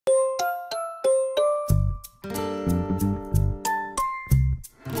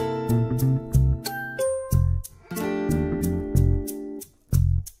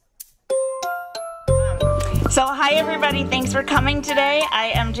Hi everybody, thanks for coming today. I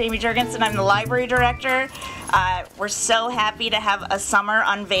am Jamie Jurgensen, I'm the library director. We're so happy to have a summer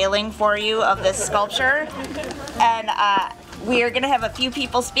unveiling for you of this sculpture. And we are going to have a few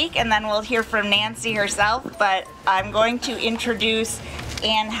people speak and then we'll hear from Nancy herself, but I'm going to introduce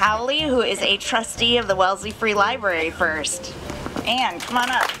Ann Howley, who is a trustee of the Wellesley Free Library first. Ann, come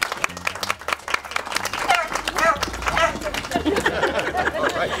on up.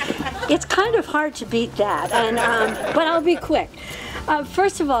 It's kind of hard to beat that, and but I'll be quick.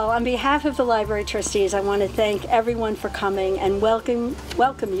 First of all, on behalf of the library trustees, I want to thank everyone for coming and welcome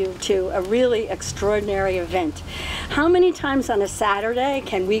you to a really extraordinary event. How many times on a Saturday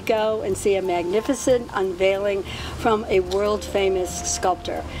can we go and see a magnificent unveiling from a world-famous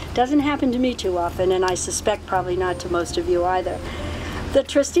sculptor? Doesn't happen to me too often, and I suspect probably not to most of you either. The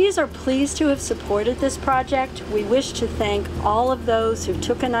trustees are pleased to have supported this project. We wish to thank all of those who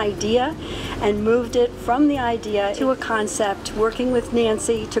took an idea and moved it from the idea to a concept, working with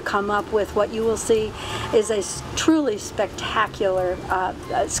Nancy to come up with what you will see is a truly spectacular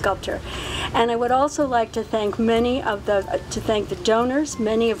sculpture. And I would also like to thank the donors,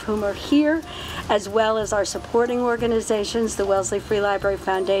 many of whom are here, as well as our supporting organizations, the Wellesley Free Library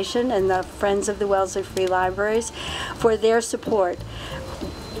Foundation and the Friends of the Wellesley Free Libraries, for their support.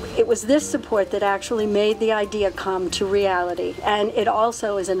 It was this support that actually made the idea come to reality, and it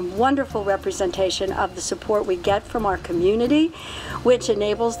also is a wonderful representation of the support we get from our community, which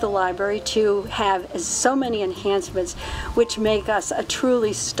enables the library to have so many enhancements which make us a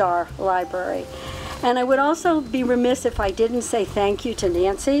truly star library. And I would also be remiss if I didn't say thank you to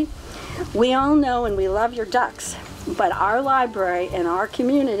Nancy. We all know and we love your ducks, but our library and our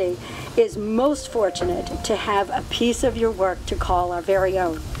community is most fortunate to have a piece of your work to call our very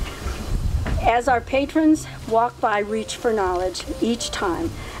own. As our patrons walk by Reach for Knowledge each time,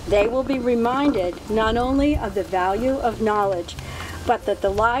 they will be reminded not only of the value of knowledge, but that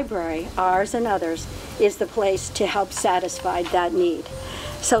the library, ours and others, is the place to help satisfy that need.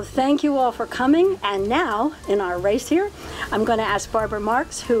 So thank you all for coming, and now, in our race here, I'm going to ask Barbara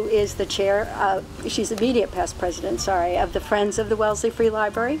Marks, who is the chair, she's immediate past president, sorry, of the Friends of the Wellesley Free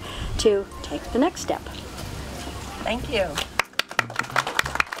Library, to take the next step. Thank you.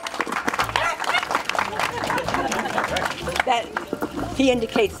 That he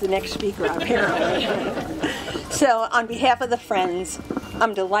indicates the next speaker, apparently. So, on behalf of the Friends,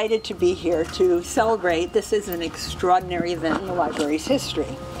 I'm delighted to be here to celebrate. This is an extraordinary event in the library's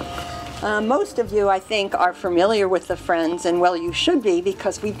history. Most of you, I think, are familiar with the Friends, and well, you should be,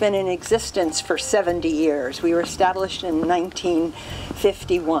 because we've been in existence for 70 years. We were established in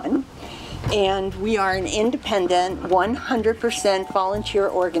 1951. And we are an independent, 100% volunteer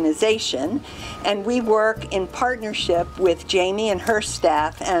organization, and we work in partnership with Jamie and her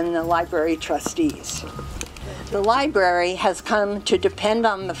staff and the library trustees. The library has come to depend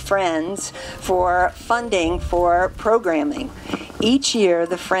on the Friends for funding for programming. Each year,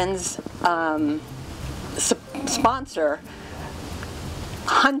 the Friends sponsor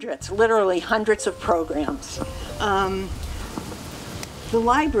hundreds, literally hundreds of programs. The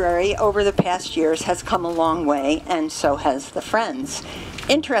library, over the past years, has come a long way, and so has the Friends.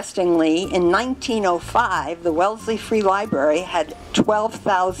 Interestingly, in 1905, the Wellesley Free Library had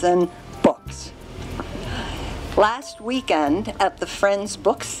 12,000 books. Last weekend, at the Friends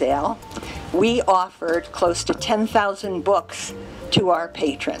book sale, we offered close to 10,000 books to our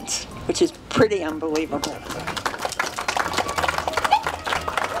patrons, which is pretty unbelievable.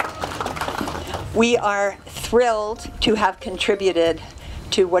 We are thrilled to have contributed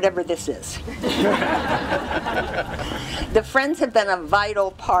to whatever this is. The Friends have been a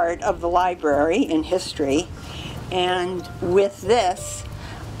vital part of the library in history, and with this,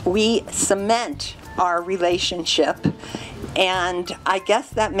 we cement our relationship, and I guess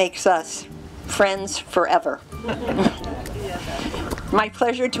that makes us friends forever. My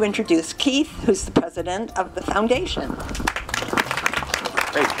pleasure to introduce Keith, who's the president of the foundation.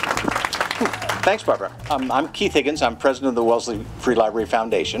 Great. Thanks, Barbara. I'm Keith Higgins. I'm president of the Wellesley Free Library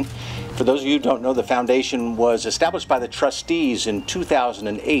Foundation. For those of you who don't know, the foundation was established by the trustees in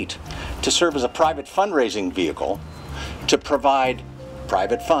 2008 to serve as a private fundraising vehicle to provide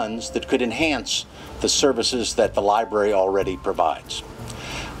private funds that could enhance the services that the library already provides.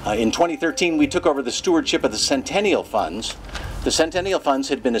 In 2013, we took over the stewardship of the Centennial Funds. The Centennial Funds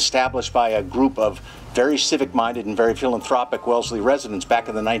had been established by a group of very civic-minded and very philanthropic Wellesley residents back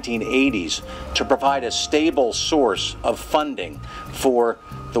in the 1980s to provide a stable source of funding for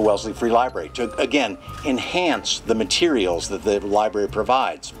the Wellesley Free Library, to, again, enhance the materials that the library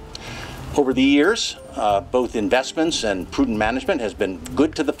provides. Over the years, both investments and prudent management has been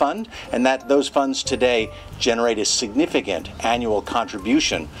good to the fund, and that those funds today generate a significant annual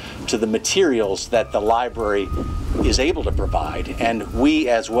contribution to the materials that the library is able to provide, and we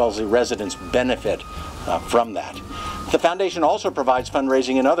as Wellesley residents benefit from that. The foundation also provides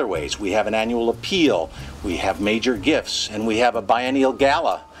fundraising in other ways. We have an annual appeal, we have major gifts, and we have a biennial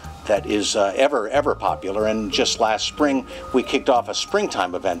gala that is ever popular. And just last spring we kicked off a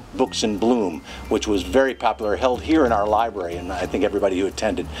springtime event, Books in Bloom, which was very popular, held here in our library, and I think everybody who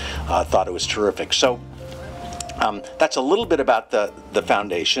attended thought it was terrific. So that's a little bit about the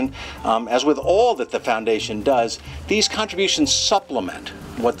foundation. As with all that the foundation does, these contributions supplement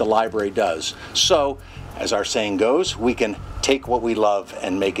what the library does. So, as our saying goes, we can take what we love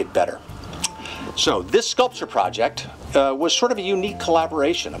and make it better. So this sculpture project was sort of a unique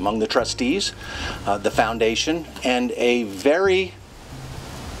collaboration among the trustees, the foundation, and a very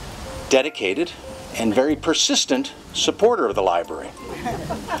dedicated and very persistent supporter of the library.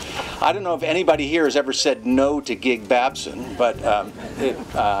 I don't know if anybody here has ever said no to Gig Babson, but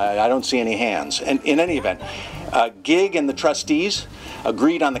I don't see any hands. And in any event, Gig and the trustees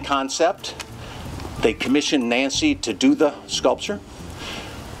agreed on the concept. They commissioned Nancy to do the sculpture.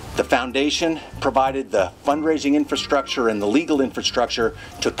 The foundation provided the fundraising infrastructure and the legal infrastructure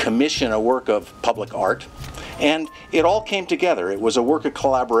to commission a work of public art. And it all came together. It was a work of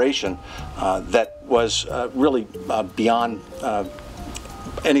collaboration that was really beyond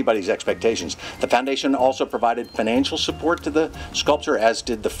anybody's expectations. The foundation also provided financial support to the sculpture, as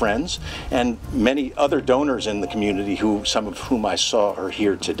did the Friends, and many other donors in the community, some of whom I saw are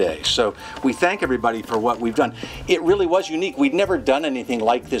here today. So we thank everybody for what we've done. It really was unique. We'd never done anything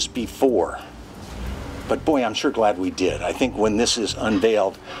like this before. But boy, I'm sure glad we did. I think when this is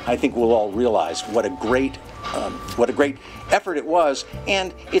unveiled, I think we'll all realize what a great effort it was,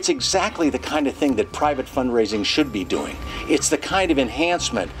 and it's exactly the kind of thing that private fundraising should be doing. It's the kind of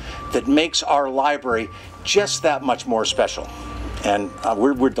enhancement that makes our library just that much more special, and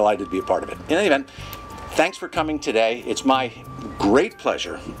we're delighted to be a part of it. In any event, thanks for coming today. It's my great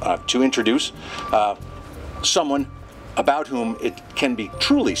pleasure to introduce someone about whom it can be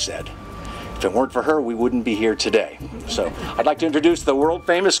truly said, if it weren't for her, we wouldn't be here today. So I'd like to introduce the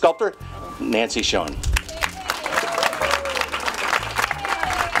world-famous sculptor, Nancy Schön.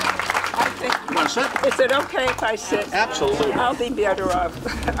 You want to sit? Is it okay if I sit? Absolutely. I'll be better off.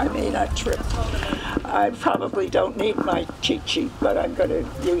 I may not trip. I probably don't need my cheat sheet, but I'm going to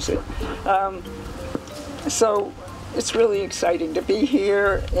use it. So it's really exciting to be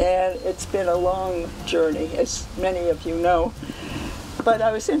here, and it's been a long journey, as many of you know. But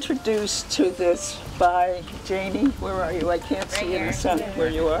I was introduced to this by Jamie. Where are you? I can't see in the sun where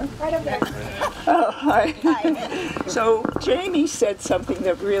you are. Right over there. Oh, hi. Hi. So Jamie said something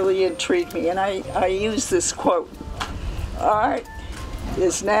that really intrigued me, and I use this quote. Art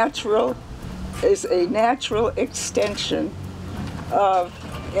is a natural extension of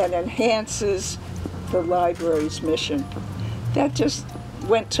and enhances the library's mission. That just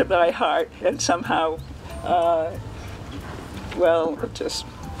went to my heart, and somehow well,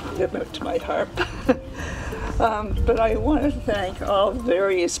 it went to my heart. But I want to thank all the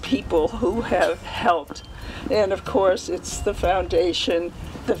various people who have helped. And of course, it's the foundation,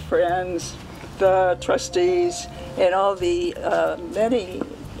 the Friends, the trustees, and all the many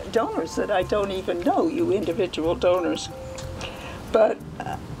donors that I don't even know, you individual donors. But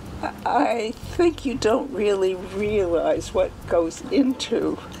I think you don't really realize what goes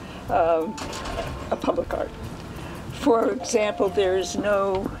into a public art. For example, there's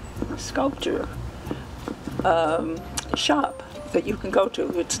no sculpture shop that you can go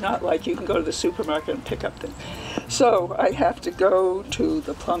to. It's not like you can go to the supermarket and pick up them. So I have to go to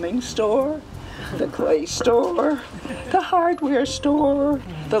the plumbing store, the clay store, the hardware store,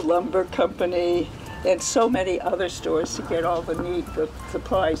 the lumber company, and so many other stores to get all the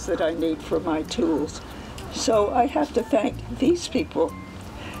supplies that I need for my tools. So I have to thank these people.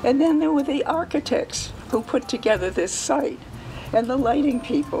 And then there were the architects who put together this site, and the lighting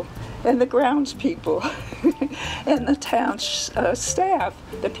people, and the grounds people, and the town staff,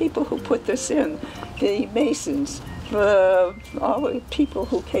 the people who put this in, the masons, all the people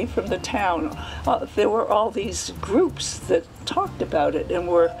who came from the town. There were all these groups that talked about it and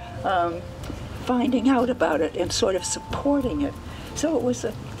were finding out about it and sort of supporting it. So it was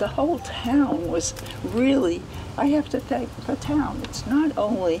the whole town was really, I have to thank the town. It's not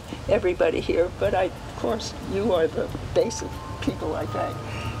only everybody here, but of course, you are the basic people I thank.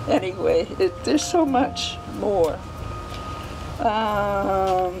 Anyway, there's so much more.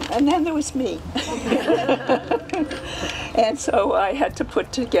 And And then there was me. And so I had to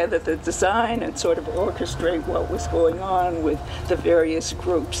put together the design and sort of orchestrate what was going on with the various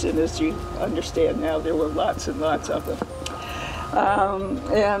groups. And as you understand now, there were lots and lots of them.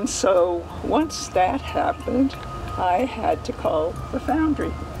 And so once that happened, I had to call the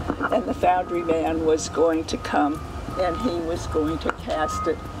foundry. And the foundry man was going to come, and he was going to cast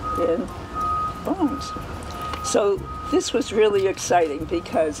it in bronze. So this was really exciting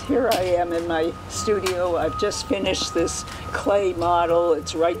because here I am in my studio. I've just finished this clay model.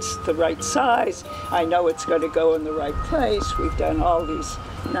 It's the right size. I know it's going to go in the right place. We've done all these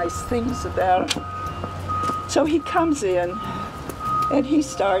nice things about it. So he comes in and he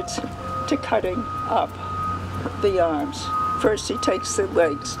starts to cutting up the arms. First he takes the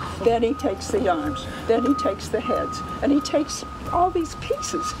legs, then he takes the arms, then he takes the heads, and he takes all these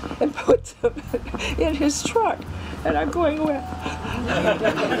pieces and puts them in his truck. And I'm going, well,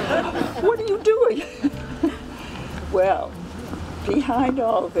 what are you doing? Well, behind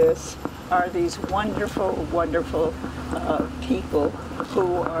all this are these wonderful, wonderful people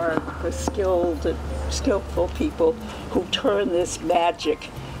who are the skillful people who turn this magic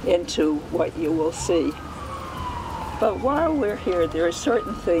into what you will see. But while we're here, there are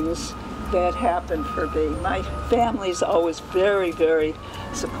certain things that happened for me. My family's always very, very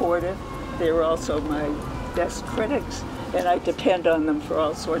supportive. They were also my best critics, and I depend on them for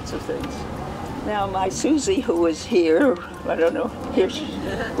all sorts of things. Now, my Susie, who is here, I don't know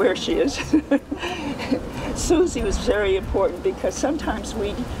where she is, Susie was very important because sometimes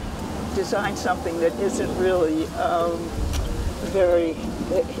we design something that isn't really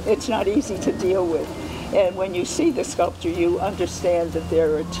it's not easy to deal with. And when you see the sculpture, you understand that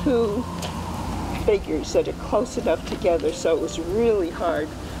there are two figures that are close enough together, so it was really hard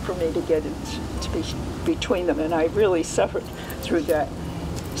for me to get it to be between them, and I really suffered through that.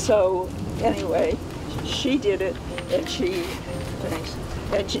 So anyway, she did it, and she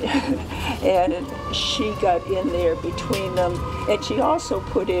got in there between them, and she also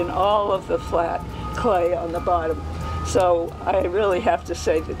put in all of the flat clay on the bottom. So I really have to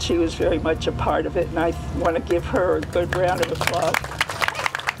say that she was very much a part of it, and I want to give her a good round of applause.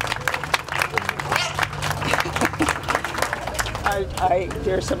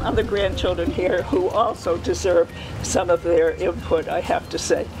 There are some other grandchildren here who also deserve some of their input, I have to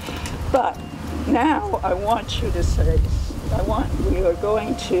say. But now I want you to say, we are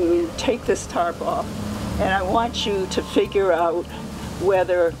going to take this tarp off, and I want you to figure out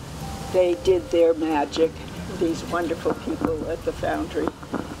whether they did their magic, these wonderful people at the foundry.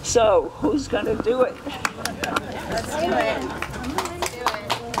 So, who's going to do it? Let's do it.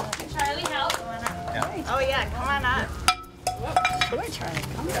 Charlie, help. Oh yeah, come on up. Sure, Charlie,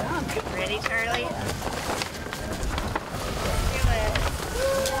 come on. Ready, Charlie?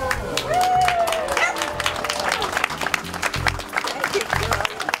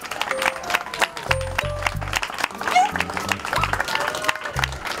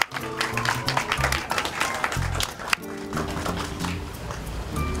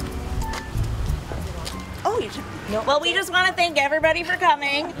 Well, we just want to thank everybody for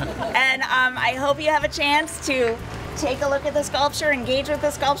coming, and I hope you have a chance to take a look at the sculpture, engage with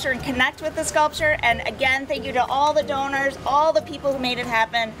the sculpture, and connect with the sculpture. And again, thank you to all the donors, all the people who made it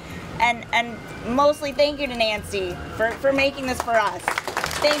happen, and mostly thank you to Nancy for making this for us.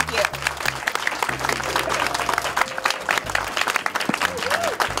 Thank you.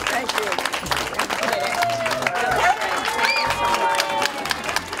 Thank you.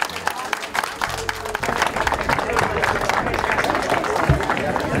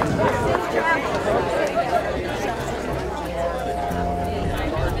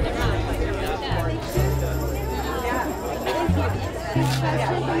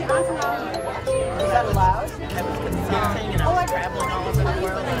 Traveling all over the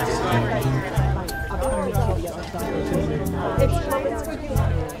world.